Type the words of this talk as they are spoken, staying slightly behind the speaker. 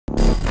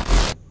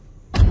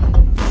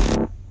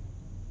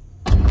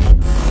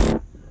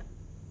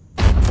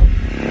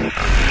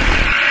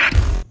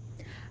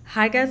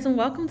Hi guys and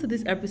welcome to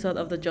this episode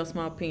of the Just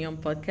My Opinion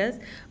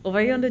podcast. Over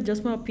here on the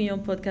Just My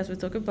Opinion podcast, we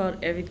talk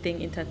about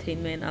everything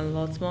entertainment and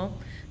lots more.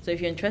 So if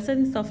you're interested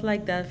in stuff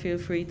like that, feel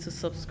free to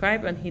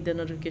subscribe and hit the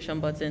notification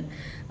button.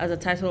 As the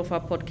title of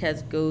our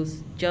podcast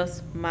goes,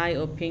 Just My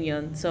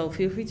Opinion. So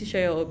feel free to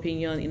share your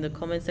opinion in the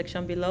comment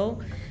section below.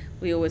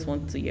 We always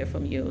want to hear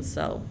from you.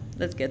 So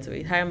let's get to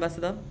it. Hi,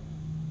 Ambassador.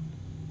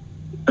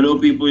 Hello,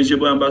 people. It's your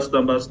boy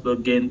Ambassador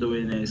again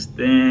doing his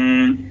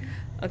thing.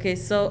 Okay,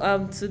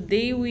 so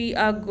today we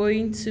are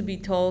going to be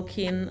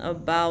talking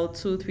about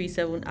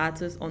 237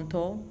 artists on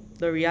tour,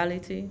 the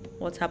reality,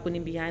 what's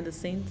happening behind the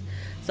scenes.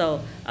 So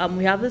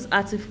we have this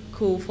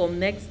article from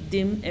Next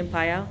Dim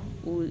Empire,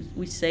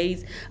 which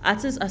says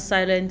artists are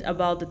silent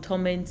about the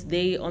torment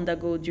they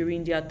undergo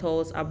during their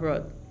tours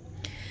abroad.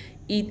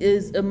 It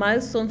is a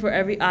milestone for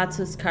every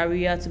artist's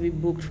career to be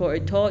booked for a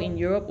tour in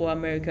Europe or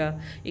America.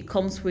 It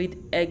comes with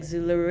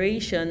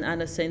exhilaration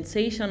and a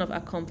sensation of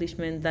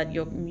accomplishment that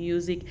your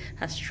music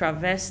has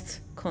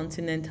traversed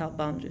continental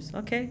boundaries.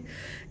 Okay,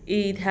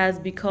 it has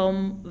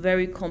become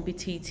very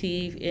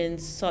competitive in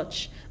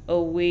such a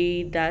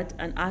way that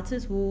an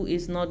artist who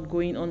is not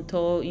going on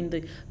tour in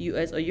the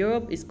US or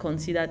Europe is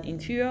considered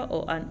inferior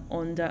or an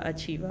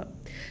underachiever.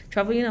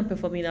 Traveling and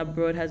performing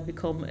abroad has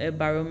become a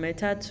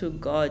barometer to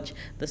gauge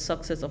the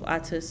success of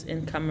artists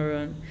in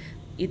Cameroon.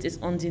 It is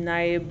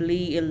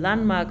undeniably a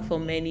landmark for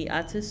many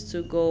artists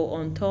to go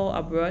on tour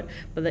abroad,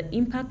 but the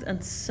impact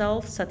and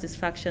self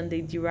satisfaction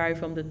they derive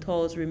from the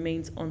tours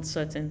remains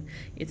uncertain.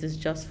 It is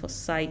just for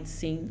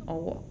sightseeing or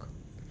work.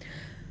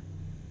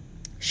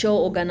 Show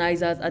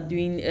organizers are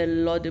doing a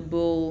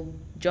laudable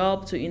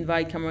job to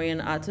invite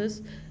Cameroonian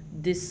artists.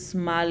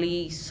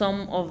 Dismally,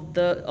 some of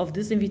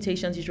these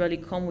invitations usually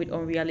come with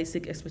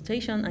unrealistic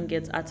expectations and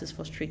gets artists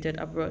frustrated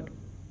abroad.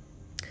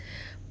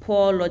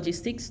 Poor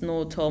logistics,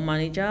 no tour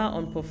manager,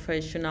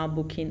 unprofessional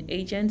booking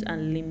agent,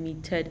 and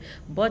limited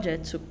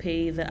budget to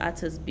pay the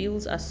artists'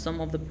 bills are some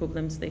of the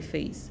problems they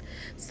face.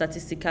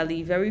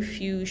 Statistically, very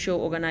few show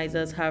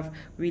organizers have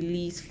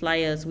released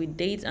flyers with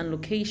dates and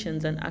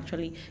locations and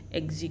actually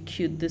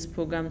execute this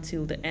program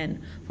till the end.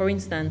 For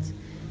instance,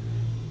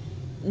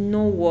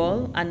 No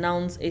Wall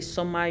announced a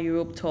summer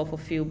Europe tour for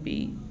Phil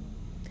B.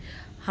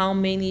 How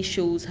many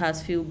shows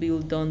has Phil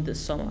Bill done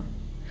this summer?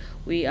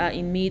 We are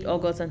in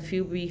mid-August and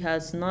Philby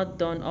has not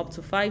done up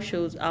to 5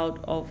 shows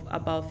out of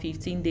about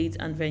 15 dates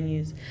and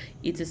venues.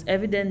 It is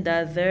evident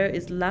that there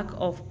is lack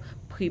of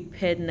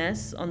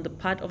preparedness on the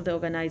part of the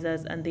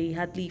organizers and they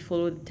hardly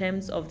follow the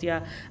terms of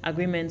their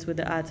agreements with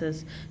the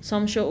artists.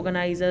 Some show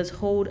organizers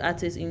hold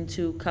artists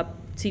into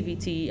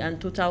captivity and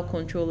total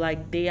control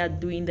like they are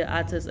doing the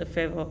artists a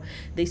favor.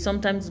 They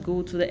sometimes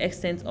go to the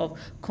extent of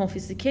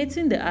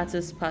confiscating the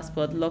artist's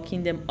passport,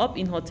 locking them up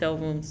in hotel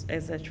rooms,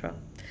 etc.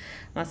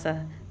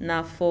 Masa,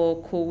 now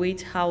for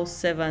Kuwait house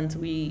servant,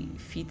 we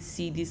fit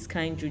see this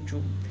kind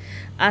juju.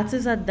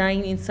 Artists are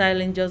dying in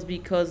silence just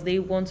because they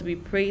want to be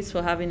praised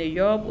for having a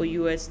Europe or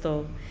US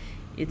tour.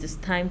 It is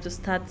time to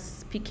start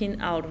speaking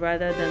out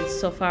rather than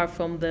suffer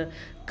from the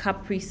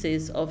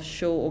caprices of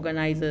show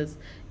organizers.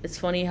 It's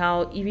funny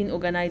how even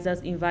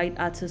organizers invite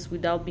artists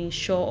without being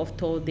sure of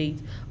tour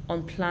dates,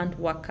 unplanned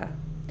waka.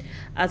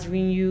 As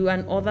Renew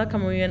and other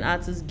Cameroonian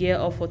artists gear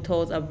up for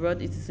tours abroad,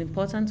 it is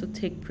important to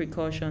take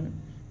precaution.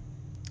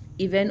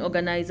 Event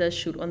organizers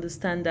should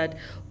understand that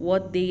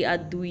what they are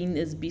doing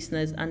is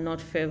business and not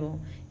favor.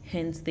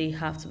 Hence, they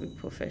have to be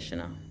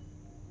professional.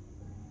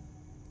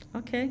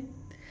 Okay.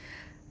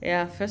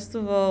 Yeah, first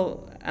of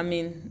all, I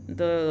mean,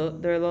 there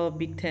are a lot of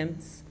big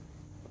terms,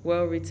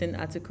 well written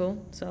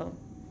article. So,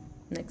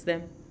 next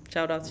them.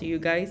 Shout out to you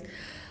guys.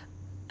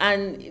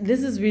 And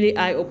this is really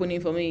eye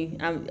opening for me.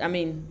 I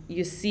mean,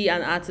 you see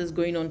an artist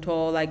going on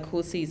tour, like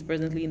Kosi is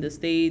presently in the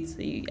States.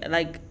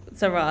 Like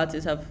several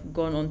artists have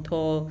gone on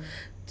tour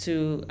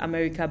to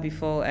America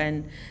before,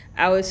 and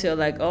I always feel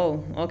like,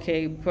 oh,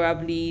 okay,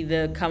 probably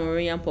the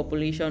Cameroonian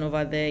population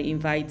over there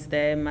invites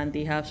them, and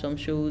they have some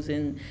shows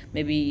in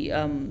maybe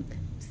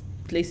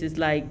places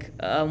like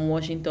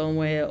Washington,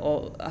 where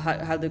or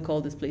how they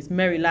call this place,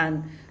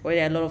 Maryland, where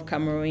there are a lot of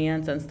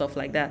Cameroonians and stuff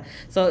like that.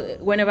 So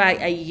whenever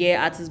I hear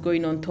artists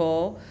going on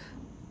tour,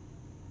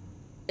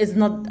 it's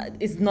not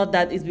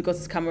that it's because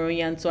it's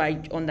Cameroonian, so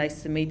I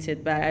underestimate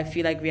it. But I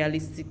feel like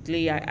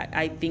realistically,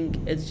 I think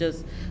it's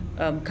just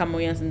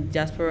Cameroonians in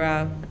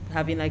diaspora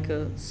having like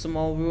a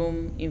small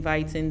room,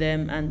 inviting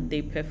them, and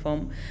they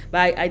perform.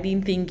 But I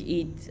didn't think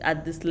it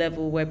at this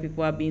level where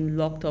people are being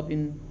locked up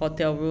in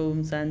hotel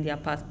rooms and their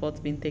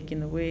passports being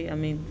taken away. I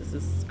mean, this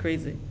is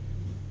crazy.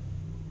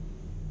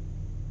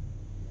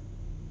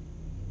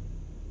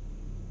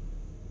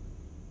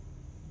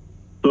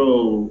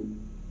 So,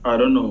 I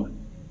don't know.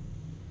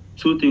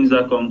 Two things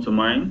that come to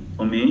mind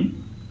for me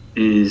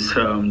is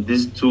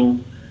these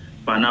two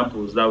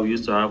pineapples that we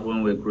used to have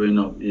when we were growing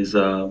up. Is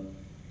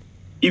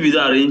if you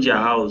don't arrange your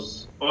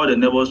house, all the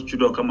neighbors'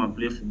 children come and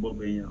play football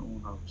in your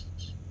own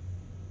house.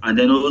 And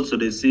then also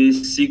they say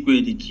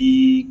secret the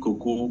key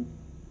cocoa,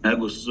 I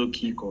go so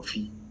key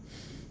coffee.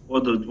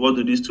 What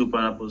do these two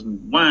pineapples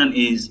mean? One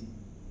is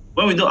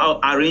When we don't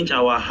arrange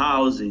our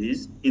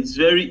houses, it's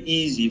very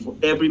easy for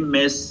every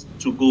mess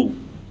to go.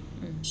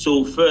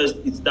 So first,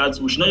 it's that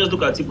we should not just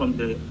look at it from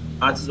the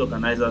artist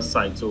organizer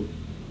side. So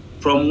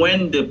from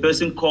when the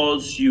person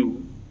calls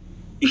you,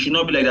 it should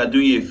not be like they're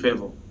doing you a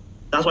favor.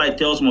 That's why I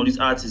tell some of these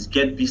artists,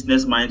 get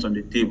business minds on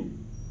the table.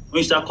 When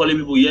you start calling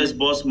people, yes,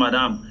 boss,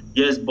 madam,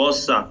 yes,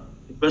 boss, sir,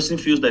 the person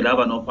feels that they have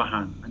an upper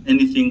hand and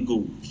anything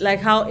goes. Like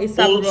how ASAP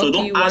Also,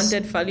 Rocky don't ask,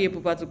 wanted Fally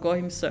Ipupa to call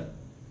him sir.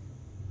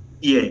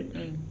 yeah.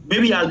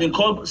 Maybe he has been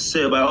called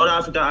sir by other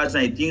African artists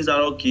and he thinks that,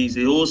 okay, it's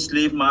a whole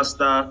slave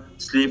master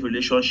slave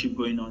relationship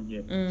going on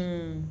here.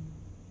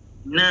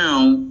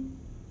 Now,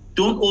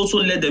 don't also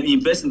let them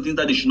invest in things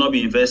that they should not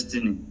be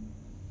investing in.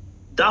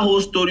 That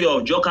whole story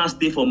of Joe can't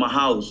stay for my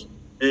house.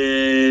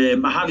 I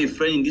have a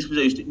friend in this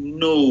place.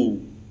 No.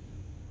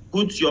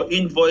 Put your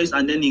invoice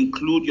and then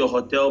include your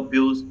hotel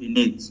bills in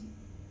it.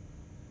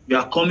 You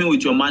are coming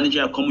with your manager,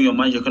 you are coming with your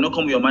manager. You cannot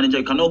come with your manager.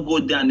 You cannot go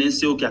there and then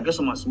say, okay, I guess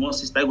my small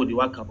sister, I go to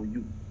work for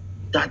you.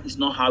 That is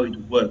not how it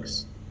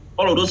works.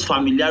 All of those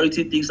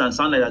familiarity things and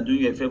sound like they're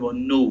doing you a favor.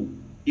 No.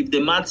 If the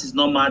maths is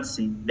not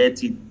mathsing,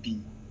 let it be.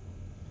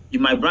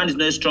 If my brand is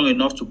not strong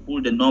enough to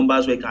pull the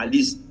numbers where it can at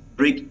least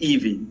break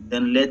even,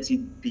 then let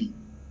it be.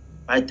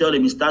 I tell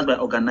them it starts by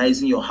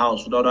organizing your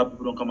house so that other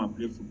people don't come and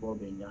play football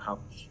in your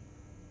house.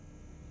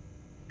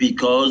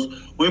 Because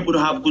when people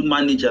don't have good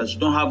managers, you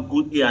don't have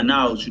good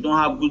A&Rs, you don't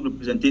have good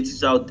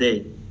representatives out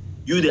there.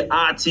 You, the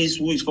artist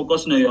who is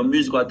focusing on your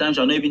music, at times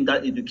you're not even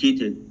that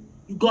educated.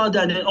 You go out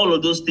there and then all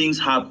of those things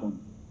happen.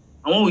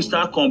 And when we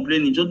start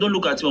complaining, just don't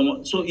look at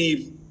it. So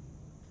if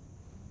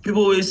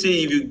people always say,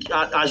 if you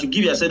as you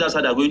give yourself, that's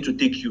how they're going to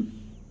take you.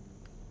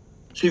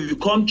 So if you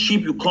come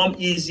cheap, you come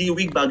easy,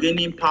 weak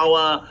bargaining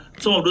power,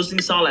 some of those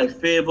things sound like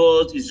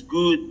favors, it's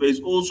good, but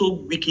it's also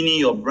weakening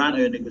your brand or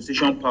your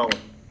negotiation power.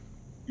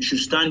 You should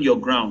stand your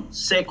ground.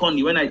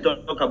 Secondly, when I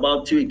talk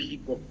about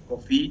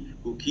coffee,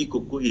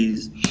 cocoa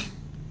is,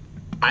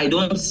 I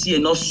don't see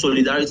enough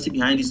solidarity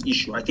behind this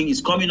issue. I think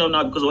it's coming up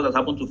now because of what has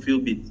happened to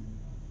Philbit.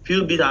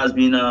 Philbit has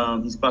been,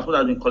 his passport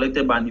has been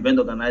collected by an event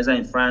organizer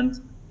in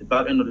France. The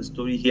back end of the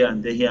story here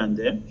and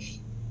there.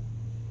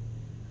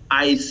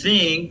 I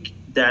think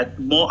that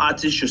more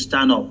artists should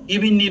stand up.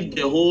 Even if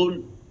the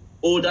whole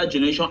older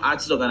generation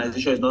artist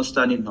organization is not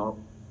standing up,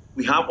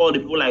 we have all the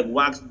people like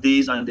Wax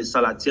Days and the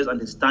Salatiers and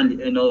the Stanley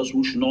Enners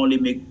who should not only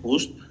make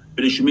posts,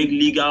 but they should make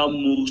legal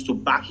moves to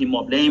back him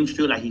up. Let him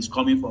feel like he's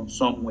coming from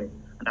somewhere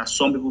and there's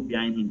some people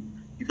behind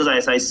him. Because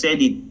as I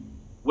said it,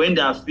 when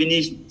they are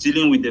finished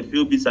dealing with the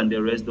Philbits and the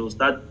rest, they'll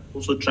start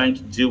also trying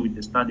to deal with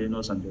the Stanley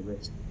Enners and the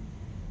rest.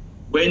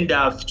 When they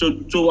are,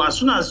 so as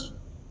soon as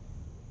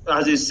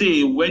they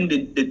say, when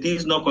the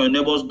things knock on your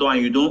neighbor's door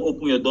and you don't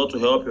open your door to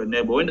help your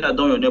neighbor, when they're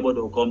done, your neighbor,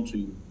 they'll come to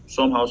you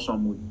somehow,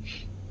 some way.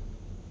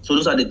 So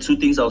those are the two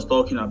things I was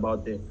talking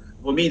about there.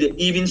 For me, the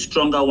even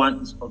stronger one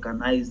is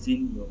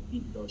organizing your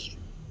industry.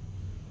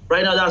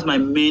 Right now, that's my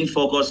main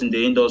focus in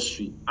the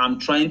industry. I'm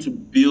trying to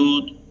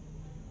build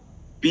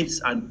bits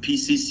and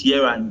pieces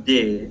here and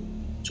there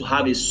to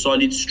have a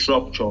solid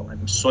structure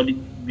and a solid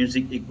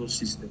music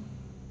ecosystem.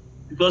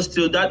 Because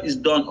till that is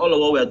done, all of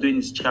what we are doing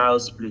is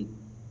child's play.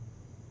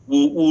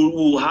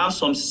 We'll have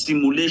some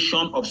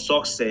simulation of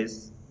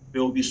success. They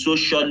will be so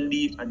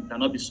short-lived and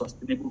cannot be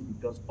sustainable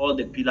because all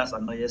the pillars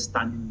are not yet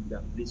standing in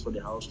their place for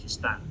the house to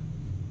stand.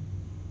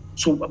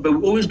 So, but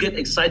we always get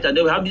excited. And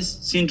then we have this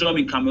syndrome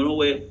in Cameroon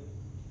where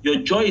your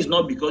joy is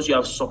not because you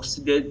have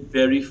succeeded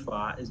very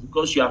far, it's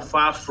because you are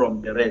far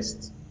from the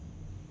rest.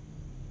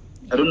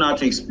 I don't know how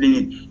to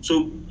explain it.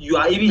 So you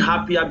are even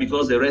happier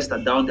because the rest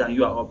are down there and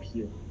you are up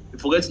here. You're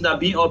forgetting that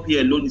being up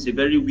here alone is a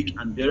very weak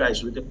and very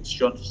isolated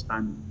position to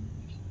stand in.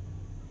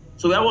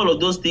 So we have all of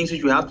those things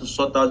which we have to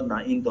sort out in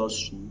our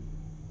industry.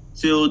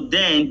 Till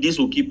then, this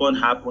will keep on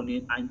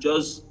happening, and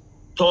just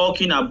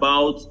talking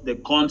about the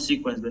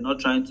consequence, but not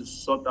trying to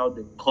sort out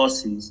the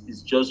causes,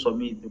 is just for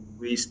me the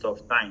waste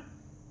of time.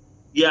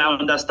 Yeah, I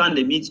understand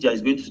the media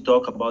is going to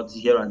talk about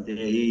here and there.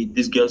 Hey,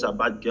 these girls are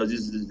bad girls.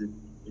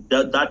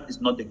 That is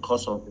not the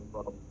cause of the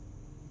problem.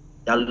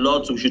 There are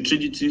lots. We should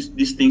treat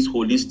these things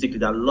holistically.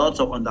 There are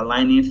lots of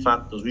underlying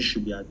factors which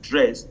should be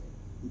addressed.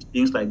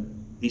 Things like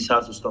this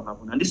has to stop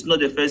happening. And this is not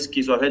the first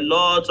case. I've had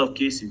lots of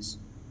cases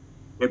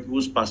where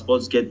people's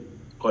passports get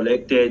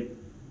collected,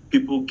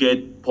 people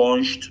get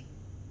punched.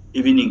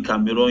 Even in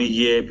Cameroon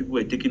here, people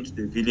were taken to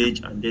the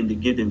village and then they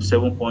gave them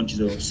 7 punches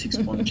or 6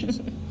 punches.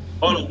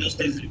 All of those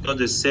things because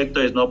the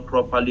sector is not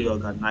properly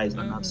organized.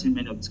 And I've seen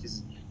many of these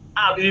cases.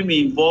 I've even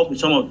been involved with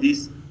some of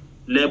these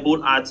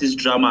label artist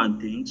drama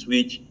and things,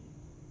 which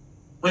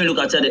when you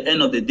look at the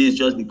end of the day, it's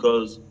just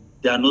because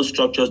there are no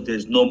structures,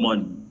 there's no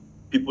money.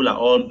 People are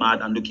all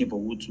mad and looking for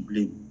who to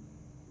blame.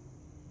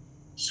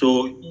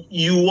 So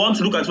you want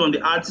to look at it from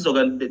the artist or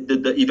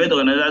the event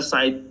organizer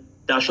side,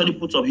 they actually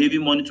put some heavy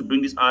money to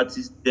bring these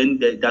artists, then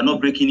they're not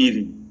breaking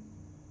even.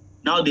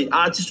 Now the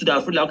artists are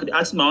afraid, like, okay, the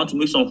artist might want to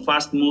make some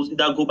fast moves,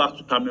 either go back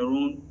to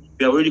Cameroon,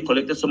 we have already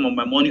collected some of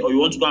my money, or you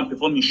want to go and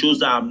perform in shows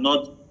that I'm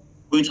not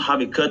going to have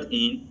a cut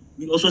in.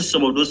 We also see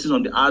some of those things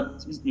on the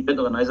artist event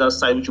organizer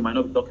side, which you might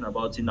not be talking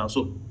about it now.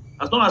 So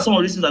as long as some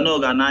of these things are not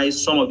organized,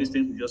 some of these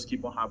things will just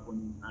keep on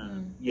happening.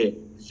 And yeah,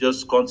 it's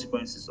just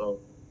consequences of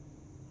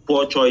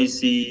poor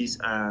choices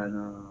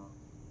and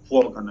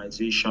poor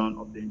organization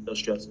of the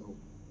industry as a whole.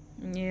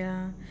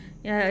 Yeah,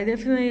 yeah, I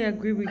definitely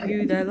agree with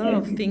you. There are a lot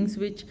of things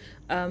which,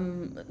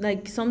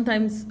 like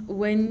sometimes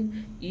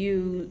when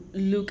you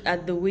look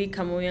at the way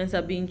Cameroonians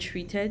are being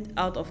treated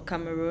out of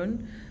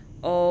Cameroon,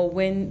 or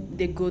when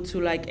they go to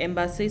like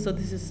embassies, so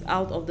this is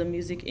out of the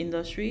music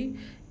industry,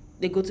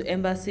 they go to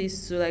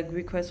embassies to like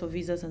request for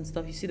visas and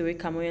stuff. You see the way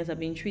Cameroonians are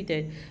being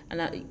treated,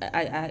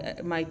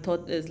 and my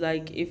thought is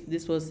like if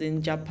this was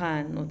in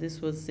Japan or this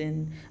was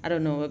in I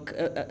don't know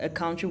a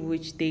country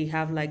which they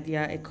have like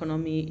their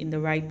economy in the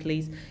right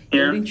place, they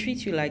Yeah. wouldn't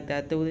treat you like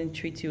that. They wouldn't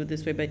treat you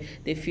this way, but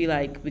they feel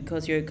like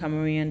because you're a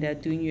Cameroonian, they're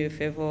doing you a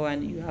favor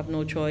and you have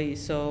no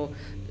choice. So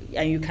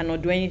and you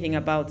cannot do anything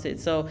about it.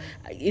 So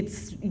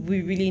it's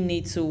we really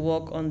need to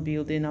work on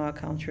building our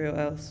country, or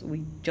else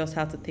we just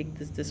have to take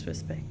this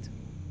disrespect.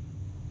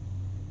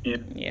 Yeah.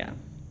 Yeah.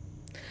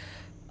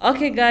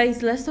 Okay,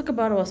 guys, let's talk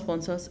about our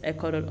sponsors,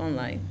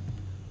 Online.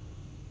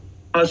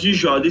 As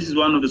usual, this is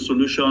one of the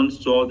solutions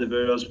to all the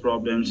various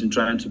problems in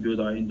trying to build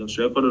our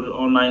industry.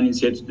 Online is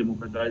here to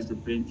democratize the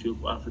playing field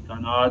for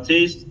African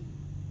artists.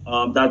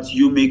 That's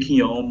you making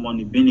your own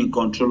money, being in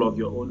control of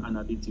your own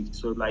analytics.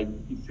 So, like,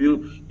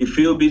 if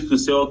you be to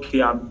say,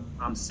 okay,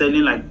 I'm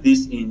selling like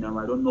this in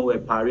I don't know where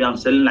Paris, I'm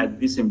selling like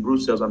this in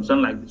Brussels, I'm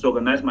selling like this,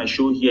 organize my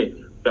show here.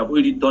 We have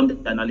already done the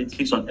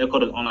analytics on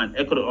Online.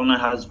 Online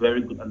has very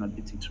good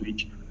analytics,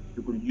 which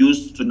you could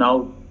use to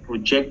now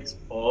project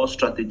or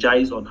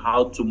strategize on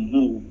how to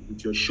move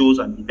with your shows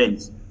and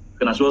events. You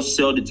can as well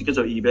sell the tickets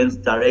of events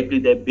directly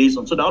there based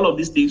on so that all of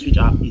these things which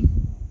are in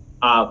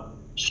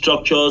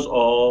structures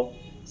or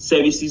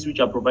services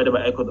which are provided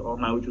by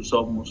Online, which will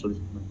solve most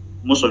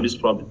of these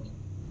problems.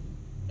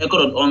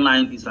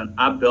 Online is an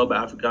app built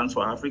by Africans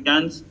for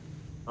Africans.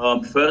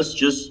 First,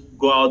 just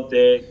go out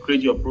there,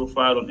 create your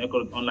profile on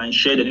Online,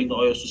 share the link on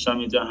all your social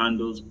media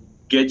handles,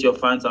 get your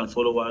fans and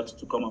followers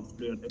to come and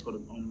play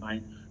on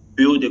Online,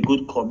 build a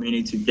good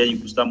community. Then you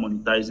can start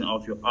monetizing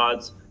off your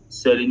arts,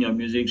 selling your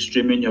music,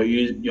 streaming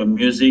your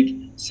music,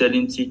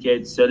 selling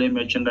tickets, selling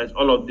merchandise.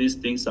 All of these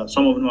things are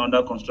some of them are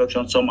under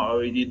construction, some are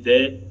already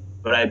there.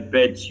 But I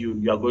bet you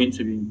are going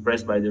to be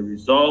impressed by the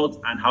results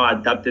and how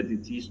adapted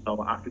it is to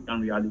our African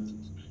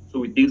realities. So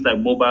with things like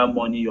mobile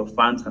money, your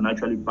fans can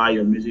actually buy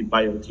your music,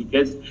 buy your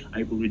tickets, and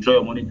you can withdraw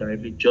your money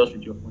directly just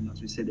with your phone.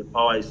 As we say, the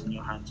power is in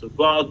your hands. So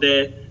go out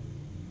there,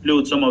 play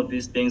with some of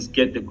these things,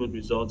 get the good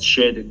results,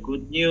 share the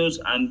good news,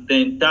 and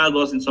then tag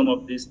us in some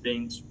of these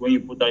things when you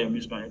put out your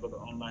music on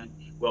Online.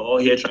 We're all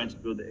here trying to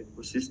build the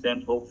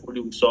ecosystem. Hopefully,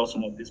 we solve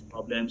some of these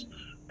problems.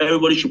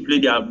 Everybody should play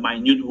their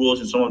minute roles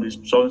in solving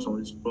some of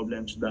these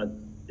problems so that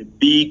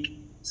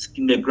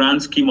in the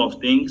grand scheme of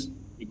things,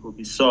 it could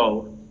be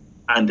solved.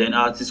 And then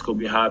artists could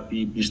be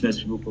happy,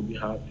 business people could be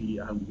happy,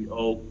 and we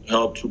all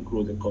help to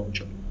grow the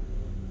culture.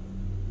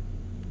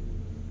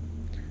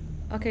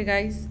 Okay,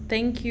 guys,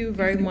 thank you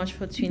very much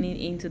for tuning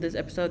in to this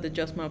episode of the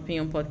Just My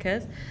Opinion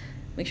podcast.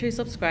 Make sure you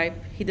subscribe,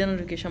 hit the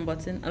notification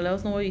button, and let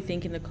us know what you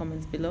think in the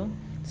comments below.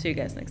 See you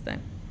guys next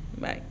time.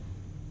 Bye.